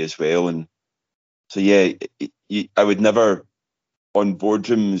that day as well. And so yeah, I would never, on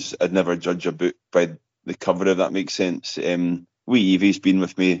boardrooms, I'd never judge a book by the cover, if that makes sense. Evie's been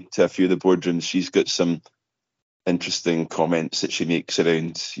with me to a few of the boardrooms. She's got some interesting comments that she makes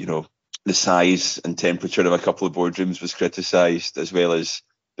around, the size and temperature of a couple of boardrooms was criticised, as well as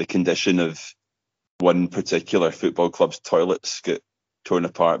the condition of one particular football club's toilets got torn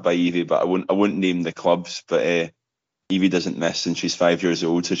apart by Evie. But I won't name the clubs, but Evie doesn't miss, and she's 5 years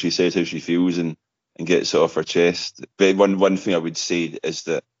old, so she says how she feels and gets it off her chest. But one thing I would say is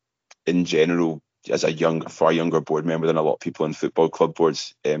that in general, as a far younger board member than a lot of people on football club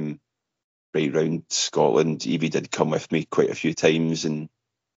boards, right round Scotland, Evie did come with me quite a few times, and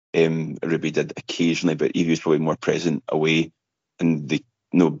Ruby did occasionally, but Evie was probably more present away, and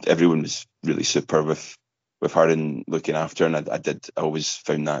everyone was really super with her and looking after her, and I always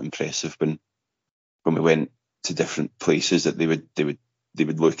found that impressive when we went to different places, that they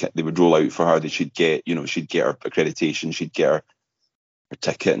would roll out for her, that she'd get her accreditation, she'd get her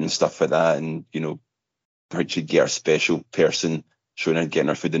ticket and stuff like that, and she'd get her special person showing her, getting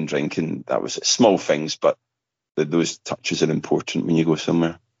her food and drink, and that was small things, but those touches are important when you go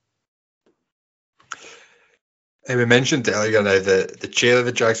somewhere. We mentioned earlier now the chair of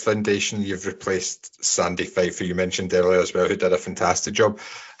the Jags Foundation, you've replaced Sandy Fife, who you mentioned earlier as well, who did a fantastic job.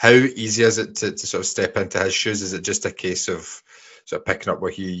 How easy is it to sort of step into his shoes? Is it just a case of sort of picking up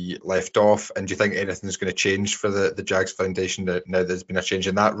where he left off? And do you think anything's going to change for the Jags Foundation now there's been a change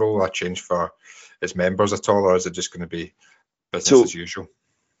in that role, a change for its members at all, or is it just going to be business as usual?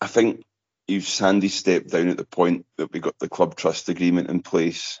 I think if Sandy stepped down at the point that we got the club trust agreement in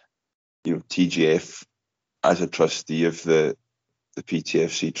place, TGF as a trustee of the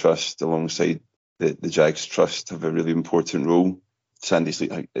PTFC trust alongside the Jags trust have a really important role. Sandy's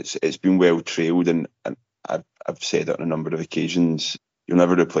it's been well trailed, and I've said it on a number of occasions. You'll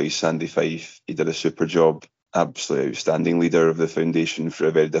never replace Sandy Fife. He did a super job, absolutely outstanding leader of the foundation for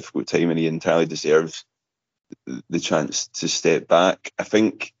a very difficult time, and he entirely deserves the chance to step back. I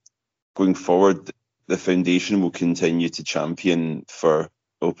think going forward, the foundation will continue to champion for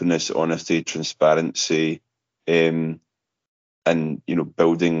openness, honesty, transparency, and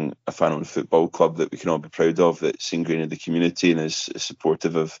building a fan-owned football club that we can all be proud of, that's ingrained in the community and is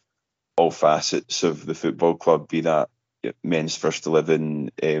supportive of all facets of the football club, be that men's first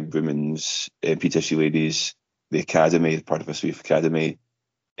 11, women's, PTSD ladies, the academy, part of a SWIFT academy,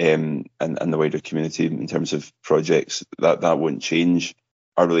 and the wider community in terms of projects. That won't change.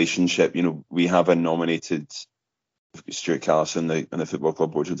 Our relationship, we have a nominated Stuart Callis on the football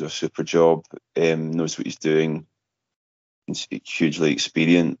club board, who do a super job, knows what he's doing, he's hugely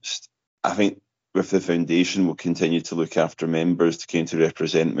experienced. I think with the foundation, we'll continue to look after members, to continue to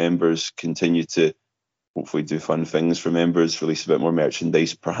represent members, continue to hopefully do fun things for members, release a bit more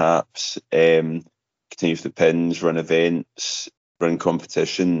merchandise perhaps, continue with the pins, run events, run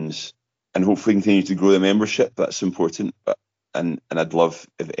competitions, and hopefully continue to grow the membership. That's important. And I'd love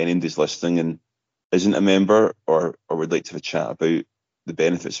if anybody's listening and isn't a member or would like to have a chat about the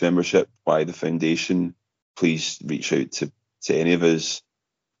benefits of membership, why the foundation, please reach out to any of us.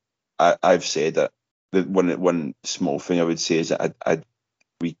 I've said that the one small thing I would say is that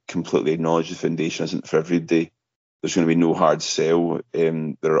we completely acknowledge the foundation isn't for everybody. There's going to be no hard sell.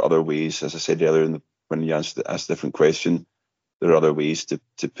 There are other ways, as I said earlier when you asked a different question, there are other ways to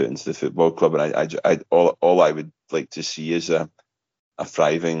put into the football club. And all I would like to see is a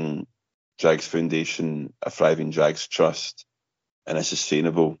thriving Jags Foundation, a thriving Jags Trust, and a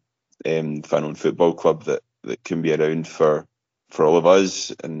sustainable fan-owned football club that can be around for all of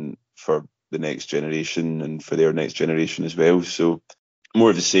us and for the next generation and for their next generation as well. So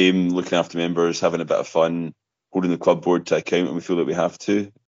more of the same, looking after members, having a bit of fun, holding the club board to account when we feel that we have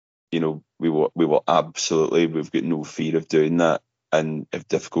to. We will absolutely, we've got no fear of doing that. And if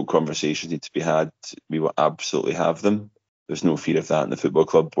difficult conversations need to be had, we will absolutely have them. There's no fear of that in the football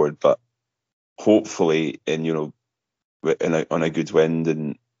club board, but hopefully on a good wind,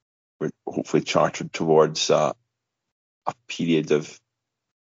 and we're hopefully chartered towards a period of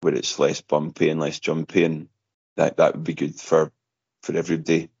where it's less bumpy and less jumpy, and that would be good for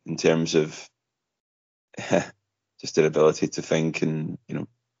everybody in terms of just their ability to think and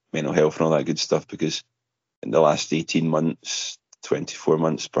mental health and all that good stuff, because in the last 18 months, 24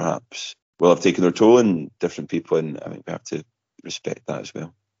 months perhaps, will have taken their toll on different people, and I think we have to respect that as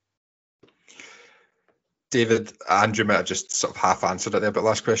well. David, Andrew might have just sort of half answered it there, but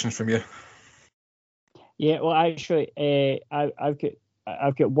last question from you. Yeah, well, actually, I've got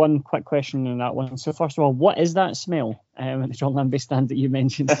I've got one quick question on that one. So first of all, what is that smell at the John Lambie stand that you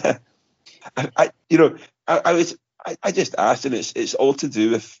mentioned? I just asked, and it's all to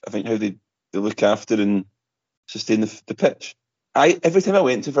do with, I think, how they look after and sustain the pitch. Every time I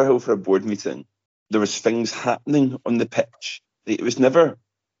went to Firhill for a board meeting, there was things happening on the pitch. There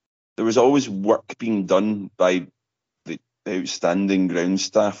was always work being done by the outstanding ground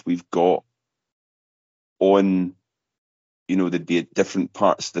staff we've got on, they'd be at different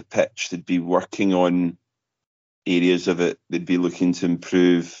parts of the pitch. They'd be working on areas of it. They'd be looking to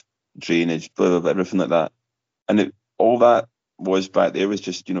improve drainage, blah, blah, blah, everything like that. And all that was back there was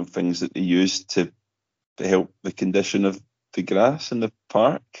just, things that they used to help the condition of the grass in the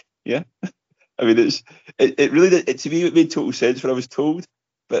park. Yeah. I mean, it really did, to me, it made total sense when I was told.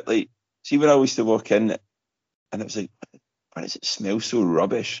 But see, when I used to walk in and it was like, why does it smell so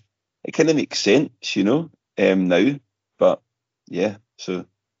rubbish? It kind of makes sense, now. But yeah, so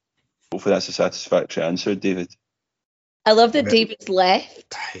hopefully that's a satisfactory answer, David. I love that David's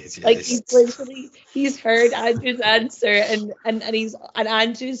left. Yes. He's heard Andrew's answer and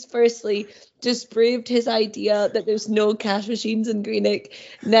Andrew's firstly disproved his idea that there's no cash machines in Greenock.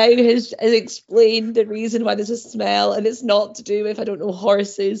 Now has explained the reason why there's a smell, and it's not to do with, I don't know,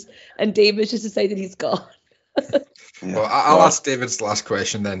 horses, and David's just decided he's gone. Yeah. Well, I'll ask David's last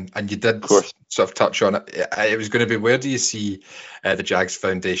question then, and you did sort of touch on it. It was going to be, where do you see the Jags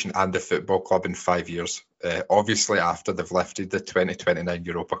Foundation and the football club in 5 years? Obviously, after they've lifted the 2029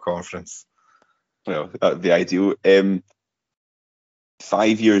 Europa Conference. Well, that would be ideal.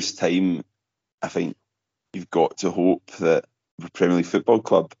 5 years' time, I think you've got to hope that the Premier League Football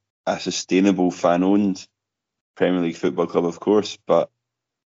Club, a sustainable, fan-owned Premier League Football Club, of course, but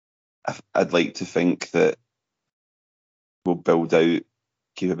I'd like to think that we'll build out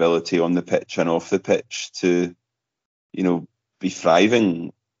capability on the pitch and off the pitch to, be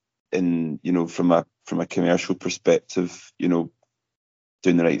thriving in, from a commercial perspective, doing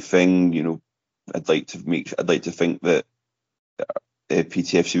the right thing. I'd like to think that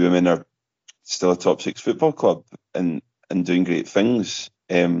PTFC Women are still a top 6 football club and doing great things.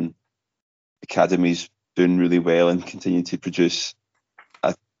 Academy's doing really well and continue to produce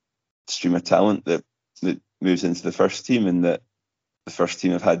a stream of talent that moves into the first team, and that the first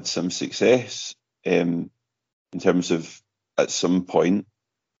team have had some success in terms of at some point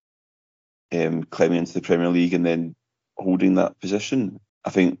climbing into the Premier League and then holding that position. I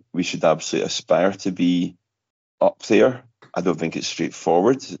think we should absolutely aspire to be up there. I don't think it's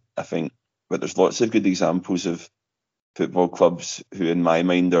straightforward. But there's lots of good examples of football clubs who, in my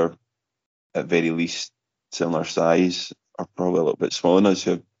mind, are at very least similar size, or probably a little bit smaller than us,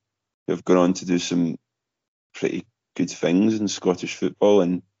 who have gone on to do some pretty good things in Scottish football,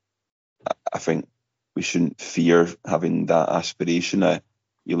 and I think we shouldn't fear having that aspiration.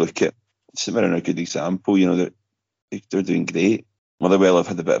 You look at St Mirren, a good example. They're doing great. Motherwell have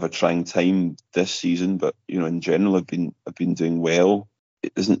had a bit of a trying time this season, but in general have been doing well.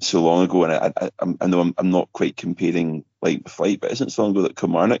 It isn't so long ago, and I know I'm not quite comparing like with like, but it isn't so long ago that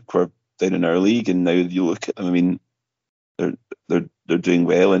Kilmarnock were down in our league, and now you look at them. I mean, they're doing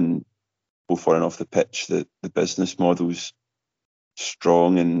well, and both on and off the pitch, the business model's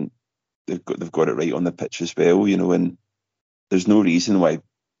strong, and they've got it right on the pitch as well. And there's no reason why,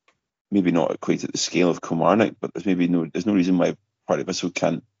 maybe not quite at the scale of Kilmarnock, but there's no reason why Partick Thistle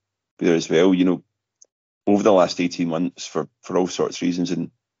can't be there as well. Over the last 18 months, for all sorts of reasons,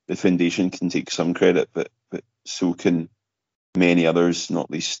 and the foundation can take some credit, but so can many others, not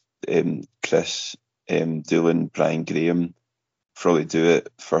least Chris, Doolan, Brian Graham, for all they do it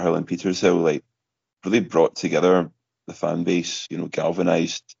for Hill and Petershill, really brought together the fan base,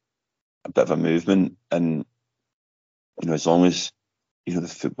 galvanised a bit of a movement. And as long as the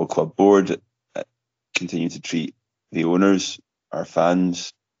football club board continue to treat the owners, our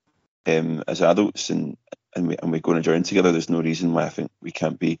fans, as adults, and we go on a journey together, there's no reason why I think we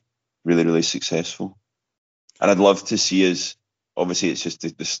can't be really, really successful. And I'd love to see us, obviously it's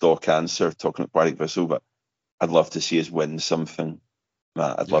just the stock answer talking about Partick Thistle, but I'd love to see us win something,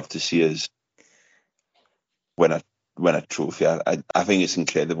 Matt. I'd love to see us win a trophy. I think it's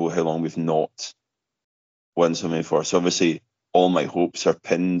incredible how long we've not won something for. So obviously all my hopes are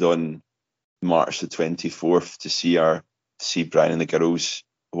pinned on March the 24th to see Brian and the girls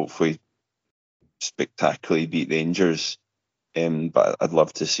hopefully spectacularly beat Rangers. But I'd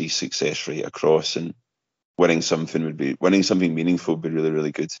love to see success right across, and winning something meaningful would be really,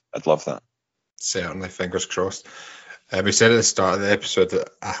 really good. I'd love that. Certainly, fingers crossed. We said at the start of the episode that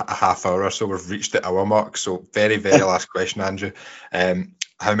a half hour or so we've reached the hour mark. So very, very last question, Andrew.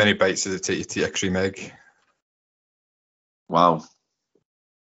 How many bites does it take you to eat a cream egg? Wow.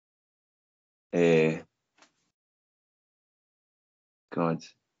 God,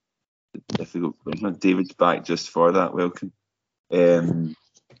 difficult. David's back just for that. Welcome.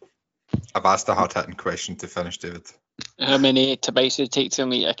 I've asked a hard-hitting question to finish, David. How many Tobias would it take to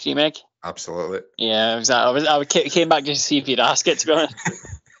meet a cream egg? Absolutely. Yeah, exactly. I came back just to see if you'd ask it, to be honest.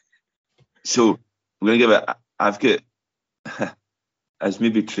 So I'm going to give it. I've got. I was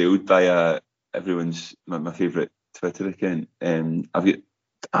maybe trailed by everyone's my favourite Twitter account. I've got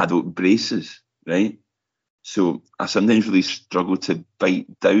adult braces, right? So I sometimes really struggle to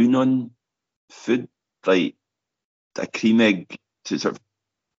bite down on food, like a cream egg to sort of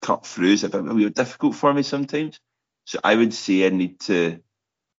cut through is a bit really difficult for me sometimes. So I would say I need to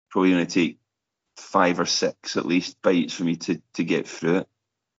probably going to take 5 or 6 at least bites for me to get through it.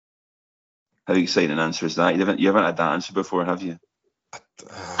 How exciting an answer is that? You haven't had that answer before, have you?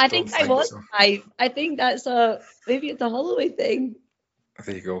 I think I was so. 5. I think that's maybe it's a Holloway thing.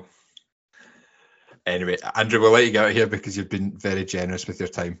 There you go. Anyway, Andrew, we'll let you get out of here because you've been very generous with your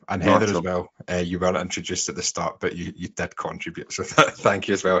time. And Heather as well. You weren't introduced at the start, but you did contribute. So thank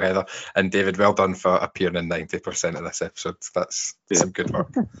you as well, Heather. And David, well done for appearing in 90% of this episode. That's some good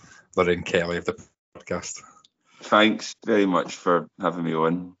work. Lorraine Kelly of the podcast. Thanks very much for having me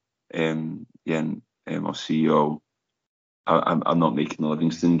on. I'll see you all. I'm not making the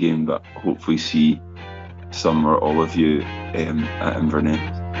Livingston game, but hopefully see some or all of you at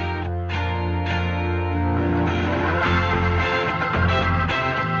Inverness.